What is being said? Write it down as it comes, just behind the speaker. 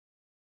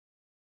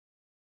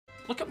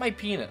Look at my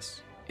penis.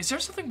 Is there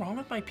something wrong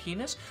with my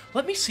penis?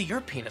 Let me see your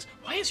penis.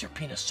 Why is your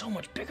penis so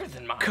much bigger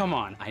than mine? Come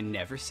on, I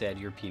never said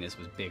your penis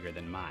was bigger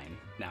than mine.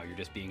 Now you're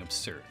just being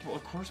absurd. Well,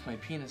 of course my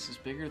penis is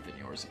bigger than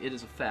yours. It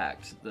is a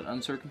fact that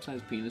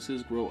uncircumcised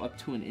penises grow up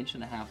to 1.5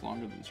 inches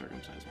longer than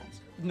circumcised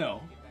ones. No,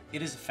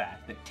 it is a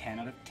fact that 10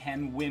 out of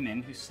 10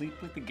 women who sleep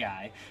with a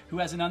guy who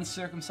has an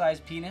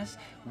uncircumcised penis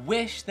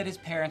wish that his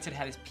parents had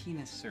had his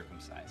penis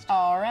circumcised.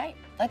 All right,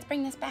 let's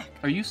bring this back.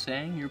 Are you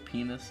saying your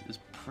penis is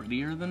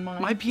prettier than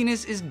mine? My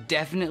penis is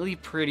definitely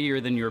prettier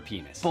than your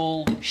penis.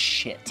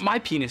 Bullshit. My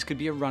penis could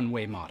be a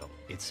runway model.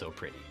 It's so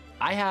pretty.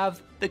 I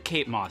have the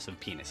Kate Moss of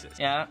penises.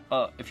 Yeah,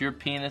 if your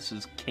penis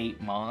is Kate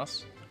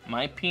Moss,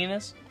 my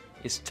penis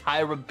is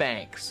Tyra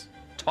Banks.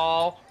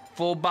 Tall,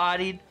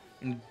 full-bodied,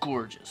 and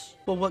gorgeous.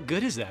 Well, what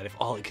good is that if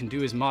all it can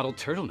do is model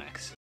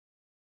turtlenecks?